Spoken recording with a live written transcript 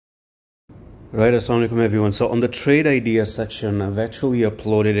Right, assalamu alaikum everyone. So on the trade idea section, I've actually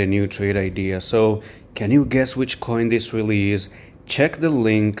uploaded a new trade idea. So can you guess which coin this really is? Check the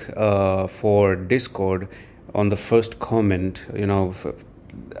link for Discord on the first comment.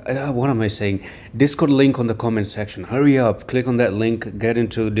 What am I saying? Discord link on the comment section. Hurry up, click on that link, get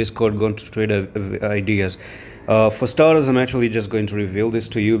into Discord, go into trade ideas. For starters, I'm actually just going to reveal this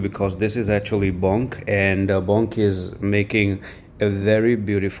to you because this is actually BONK, and BONK is making a very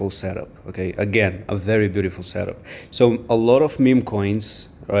beautiful setup. Okay, again, a very beautiful setup. So a lot of meme coins,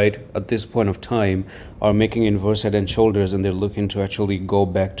 right, at this point of time are making inverse head and shoulders, and they're looking to actually go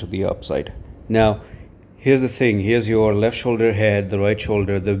back to the upside. Now here's the thing, here's your left shoulder head, the right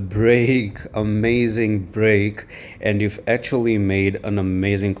shoulder, the break, amazing break, and you've actually made an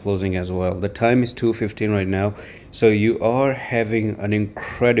amazing closing as well. The time is 2:15 right now, so you are having an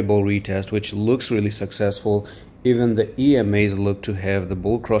incredible retest which looks really successful. Even the EMAs look to have the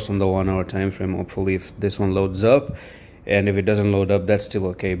bull cross on the 1 hour time frame. Hopefully if this one loads up, and if it doesn't load up, that's still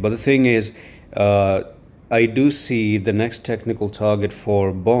okay. But the thing is, I do see the next technical target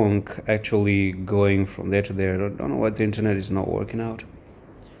for BONK actually going from there to there. I don't know why the internet is not working out.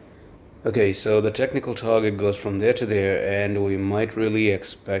 Okay, so the technical target goes from there to there, and we might really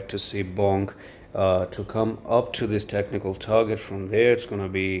expect to see BONK to come up to this technical target. From there, it's going to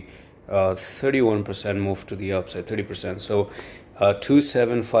be 31% move to the upside, 30%. So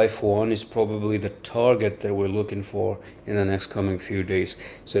 2751 is probably the target that we're looking for in the next coming few days.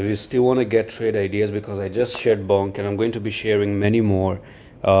 So if you still want to get trade ideas, because I just shared BONK and I'm going to be sharing many more,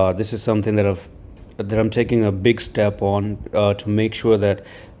 this is something that I'm taking a big step on to make sure that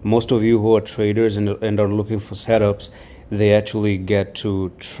most of you who are traders and are looking for setups, they actually get to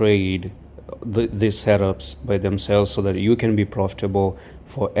trade these setups by themselves so that you can be profitable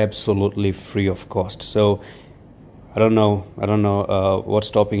for absolutely free of cost. So I don't know what's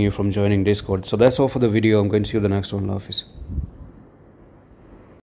stopping you from joining Discord. So that's all for the video. I'm going to see you in the next one. Love.